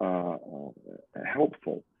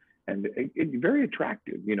helpful and very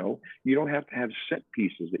attractive. You know, you don't have to have set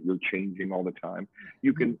pieces that you're changing all the time.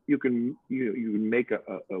 You can make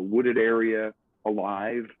a wooded area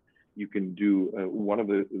alive. You can do one of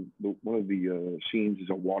the scenes is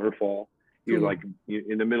a waterfall. You're like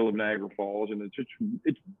in the middle of Niagara Falls, and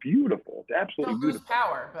it's beautiful. It's absolutely beautiful. Don't lose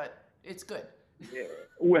power, but it's good. Yeah,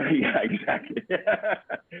 well, yeah, exactly.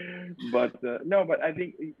 But but I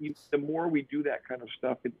think the more we do that kind of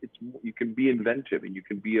stuff, you can be inventive and you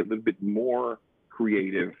can be a little bit more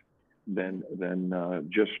creative than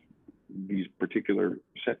just these particular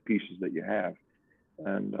set pieces that you have.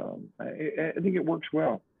 And I think it works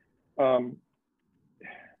well. Gosh,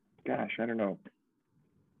 I don't know.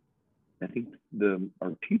 I think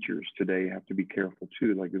our teachers today have to be careful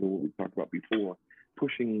too, like what we talked about before,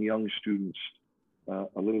 pushing young students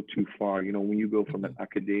a little too far. You know, when you go from an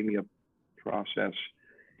academia process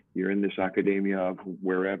you're in this academia of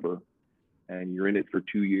wherever, and you're in it for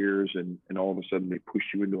 2 years, and all of a sudden they push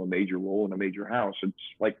you into a major role in a major house. It's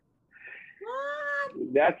like,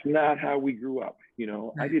 What? that's not how we grew up. You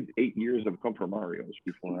know, I did 8 years of comprimarios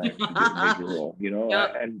before I actually did a major role, you know,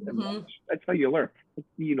 Yep. and Mm-hmm. that's how you learn.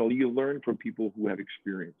 You know, you learn from people who have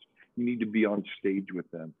experience. You need to be on stage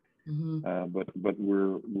with them. Mm-hmm. But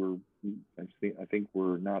I think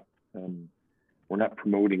we're not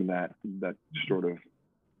promoting that sort of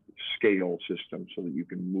scale system so that you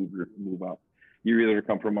can move up. You're either a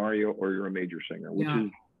comprimario or you're a major singer, which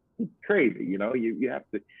is crazy. You know, you have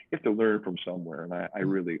to learn from somewhere, and I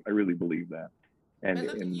really believe that. And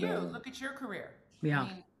look at you. Look at your career. Yeah. I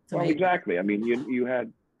mean, well, exactly. I mean, you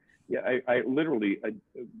had. Yeah, I literally,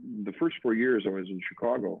 the first 4 years I was in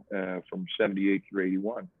Chicago, from 78 through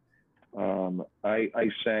 81, I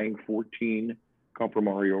sang 14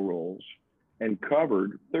 comprimario roles and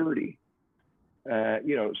covered 30.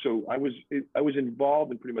 You know, so I was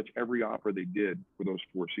involved in pretty much every opera they did for those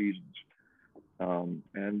 4 seasons.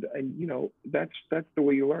 And you know, that's the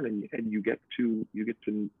way you learn, and you get to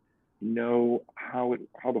know how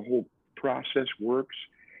the whole process works,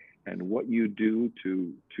 and what you do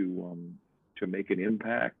to make an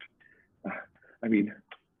impact. I mean,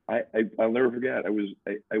 I'll never forget. I was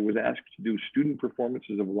asked to do student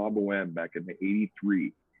performances of La Boheme back in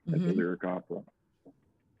 '83 at the Lyric Opera.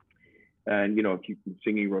 And you know, if you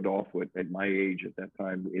singing Rodolfo at my age at that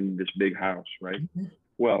time in this big house, right?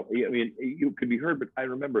 Well, I mean, you could be heard, but I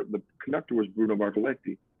remember the conductor was Bruno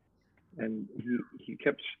Bartoletti, and he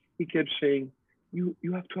kept saying, you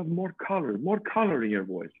have to have more color in your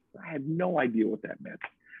voice. I had no idea what that meant.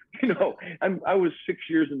 You know, I was 6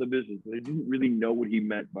 years in the business, and I didn't really know what he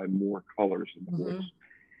meant by more colors in the voice.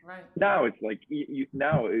 Right. Now it's like,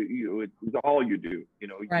 it's all you do. You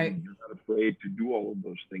know, right. You're not afraid to do all of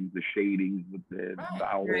those things, the shadings, the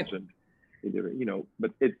vowels, and you know.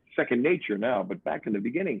 But it's second nature now. But back in the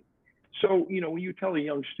beginning, so you know, when you tell a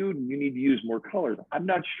young student you need to use more colors, I'm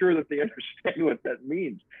not sure that they understand what that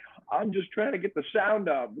means. I'm just trying to get the sound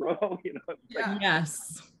out, bro. You know. Like,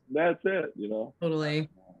 yes. That's it. You know. Totally.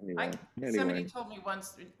 Anyway. Somebody told me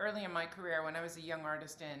once early in my career, when I was a young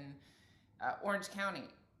artist in Orange County,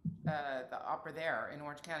 the opera there in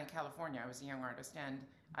Orange County, California. I was a young artist, and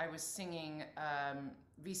I was singing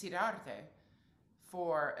Visi d'Arte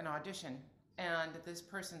for an audition. And this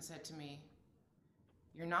person said to me,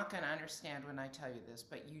 "You're not going to understand when I tell you this,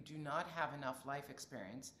 but you do not have enough life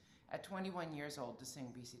experience at 21 years old to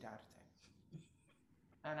sing Visi d'Arte."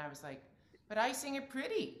 And I was like, "But I sing it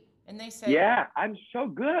pretty." And they said, "Yeah, I'm so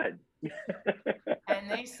good." And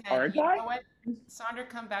they said, "Aren't you I? know what, Sandra,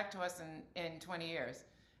 come back to us in 20 years.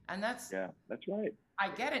 And that's right. I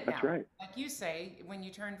get it now. That's right. Like you say, when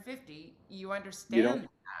you turn 50, you understand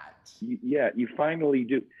that. You finally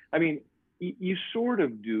do. I mean, you sort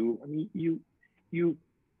of do. I mean, you.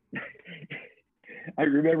 I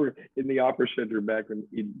remember in the Opera Center back in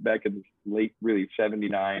late, really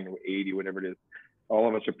 79 or 80, whatever it is, all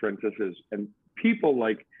of us apprentices, and people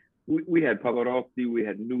like, we had Pavarotti, we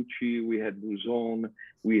had Nucci, we had Buzon,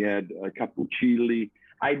 we had Cappuccilli.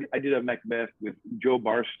 I did a Macbeth with Joe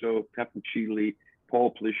Barstow, Cappuccilli,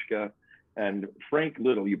 Paul Pliszka, and Frank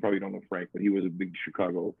Little. You probably don't know Frank, but he was a big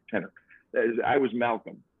Chicago tenor. I was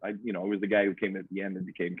Malcolm. I was the guy who came at the end and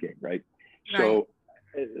became king, right? So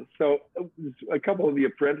a couple of the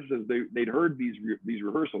apprentices, they'd heard these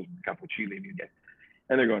rehearsals with Cappuccilli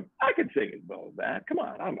and they're going, "I can sing as well as that. Come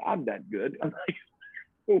on, I'm that good." I'm like,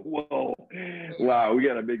 whoa, wow, we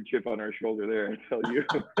got a big chip on our shoulder there, I tell you.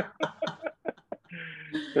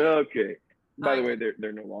 Okay. By the way,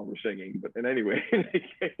 they're no longer singing, but anyway,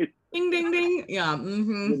 ding ding ding, yeah.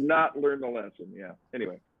 Did not learn the lesson, yeah.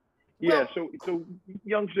 Anyway, yeah. So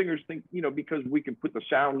young singers think, you know, because we can put the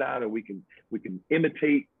sound out and we can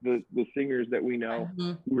imitate the singers that we know,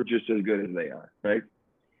 we're just as good as they are, right?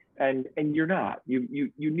 And you're not.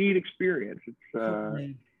 You need experience.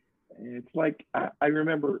 It's like I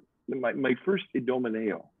remember my first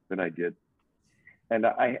Idomeneo that I did, and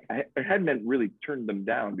I hadn't really turned them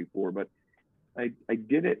down before, but I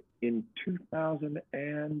did it in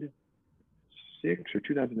 2006 or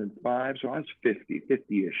 2005, so I was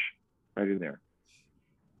 50-ish, right in there.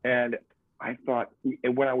 And I thought,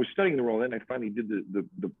 and when I was studying the role, then I finally did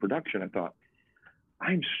the production, I thought,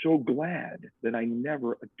 I'm so glad that I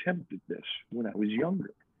never attempted this when I was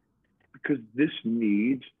younger, because this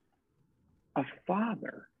needs a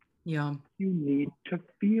father. Yeah. You need to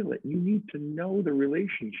feel it. You need to know the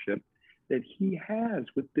relationship that he has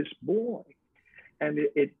with this boy. And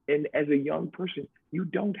and as a young person, you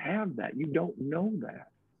don't have that. You don't know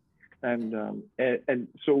that. And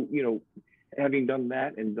so, you know, having done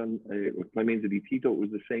that and done with Clemente di Tito, it was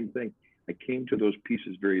the same thing. I came to those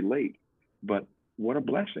pieces very late, but what a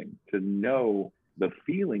blessing to know the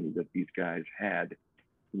feeling that these guys had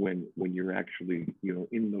when you're actually, you know,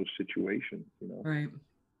 in those situations, you know. Right.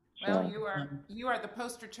 Well, So you are the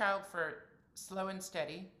poster child for slow and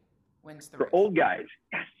steady wins the for race. old guys,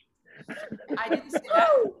 yes. I didn't say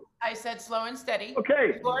that. I said slow and steady.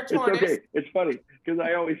 Okay, You are a it's tortoise. okay. It's funny because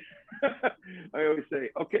I always, I always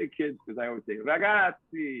say, okay, kids, because I always say,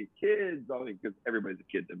 ragazzi, kids, only because everybody's a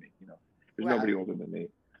kid to me, you know. There's Well, nobody older than me.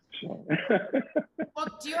 So. well,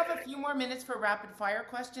 do you have a few more minutes for rapid fire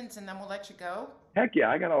questions and then we'll let you go? Heck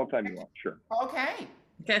yeah, I got all the time you want. Sure. Okay.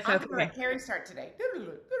 Okay. I'm gonna let Carrie start today.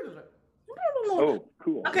 Oh,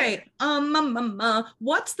 cool. Okay.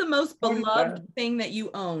 What's the most beloved thing that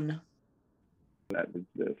you own? That is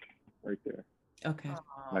this right there. Okay.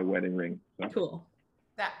 My wedding ring. So. Cool.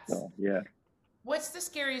 That's. So, yeah. What's the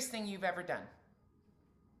scariest thing you've ever done?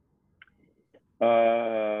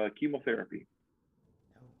 Chemotherapy.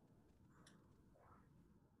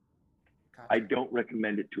 Gotcha. I don't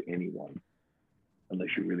recommend it to anyone unless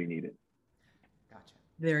you really need it. Gotcha.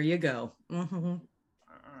 There you go. Mm-hmm.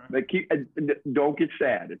 But don't get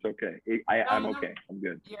sad. It's okay. I'm No. okay. I'm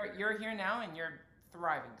good. You're here now and you're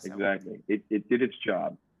thriving. So. Exactly. It did its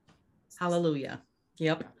job. Hallelujah.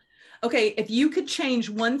 Yep. Okay. If you could change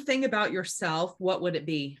one thing about yourself, what would it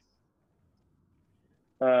be?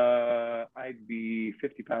 I'd be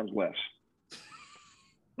 50 pounds less.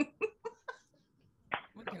 We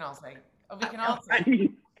can all say. We can all say.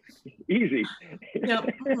 Easy. Yep.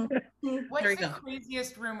 What's There you the go.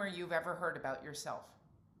 craziest rumor you've ever heard about yourself?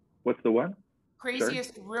 What's the one?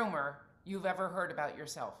 Craziest rumor you've ever heard about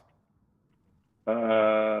yourself?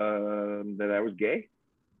 That I was gay?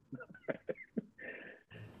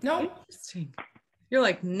 No. Interesting. You're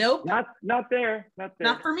like, nope. Not there. Not there.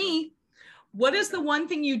 Not for me. What is the one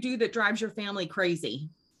thing you do that drives your family crazy?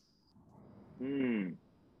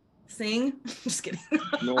 Sing? Just kidding.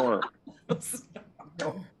 Snore.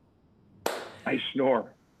 No. I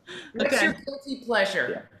snore. What's Okay. your guilty pleasure?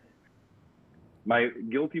 Yeah. My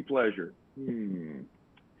guilty pleasure.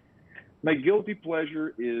 My guilty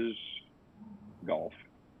pleasure is golf.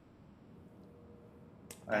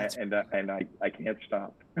 I can't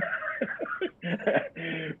stop.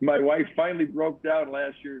 My wife finally broke down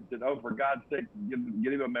last year and said, "Oh, for God's sake,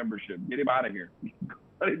 get him a membership. Get him out of here.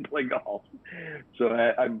 Let him play golf." So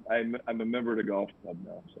I'm a member of the golf club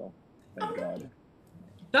now. So thank God.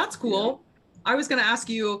 That's cool. Yeah. I was going to ask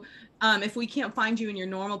you if we can't find you in your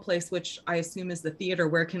normal place, which I assume is the theater,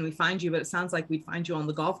 where can we find you? But it sounds like we'd find you on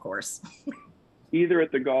the golf course. Either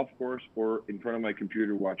at the golf course or in front of my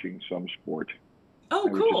computer watching some sport. Oh,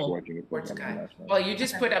 cool. Sports guy. Well, you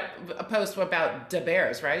just put up a post about the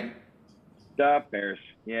Bears, right? The Bears.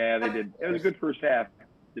 Yeah, they did. It was a good first half.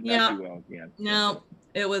 Did not do well again. No,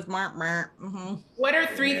 it was Mm-hmm. What are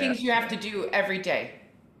three things you have to do every day?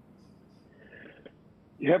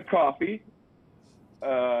 You have coffee,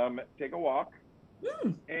 take a walk,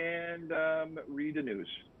 and read the news.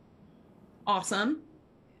 Awesome.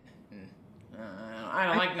 I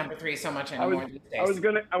don't like number 3 so much anymore these days.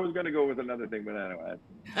 I was gonna go with another thing, but anyway.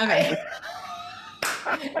 Okay.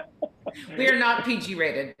 We are not PG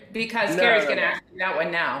rated because Gary's gonna ask you that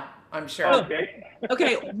one now, I'm sure. Okay.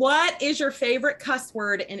 Okay. What is your favorite cuss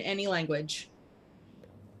word in any language?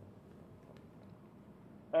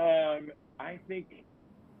 I think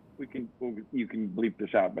you can bleep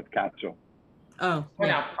this out, but cazzo. Oh.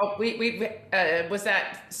 No. Oh, we was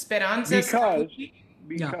that Speranza?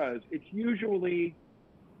 Because it's usually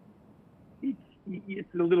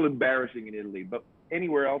it's a little embarrassing in Italy, but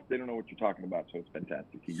anywhere else they don't know what you're talking about, so it's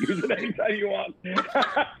fantastic. You use it anytime you want.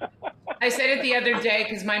 I said it the other day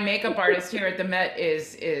because my makeup artist here at the Met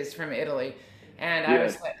is from Italy, and I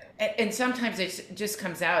was like, and sometimes it just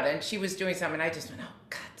comes out, and she was doing something, and I just went, "Oh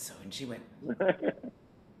God!" So and she went,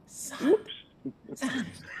 son.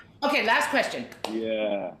 Okay, last question.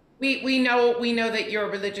 Yeah. We know that you're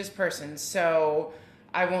a religious person, so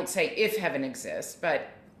I won't say if heaven exists, but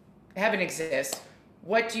heaven exists.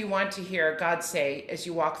 What do you want to hear God say as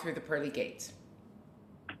you walk through the pearly gates?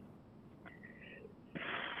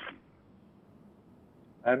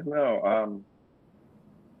 I don't know.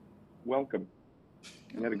 Welcome.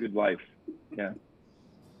 You had a good life. Yeah.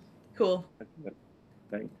 Cool.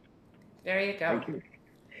 Thanks. There you go. Thank you.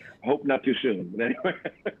 Hope not too soon, but anyway.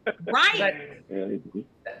 Right.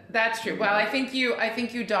 That's true. Well, I think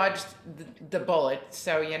you dodged the bullet.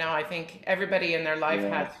 So, I think everybody in their life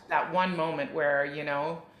has that one moment where,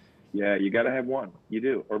 Yeah, you got to have one. You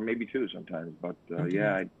do, or maybe two sometimes. But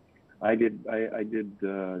I did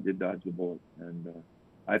dodge the bullet, and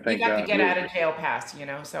I think you got to get out of jail pass, you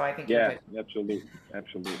know, so I think yeah, you're good.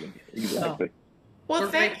 absolutely, exactly. Well,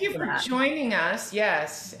 We're thank you grateful for for that. joining us.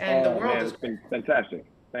 Yes, and the Oh world man, is it's been fantastic.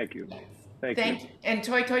 Thank you. and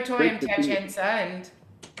toy Great and to see you. Tachensa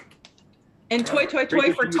And toy, toy, Great toy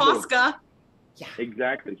to for see you both. Tosca. yeah.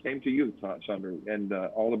 Exactly. Same to you, Sandra, and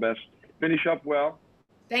all the best. Finish up well.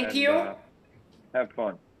 Thank And, you. have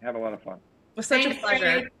fun. Have a lot of fun. It was such Thanks, a pleasure.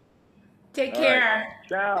 Greg. Take All right. care.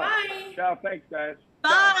 Ciao. Bye. Ciao. Thanks, guys.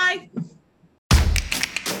 Ciao. Bye.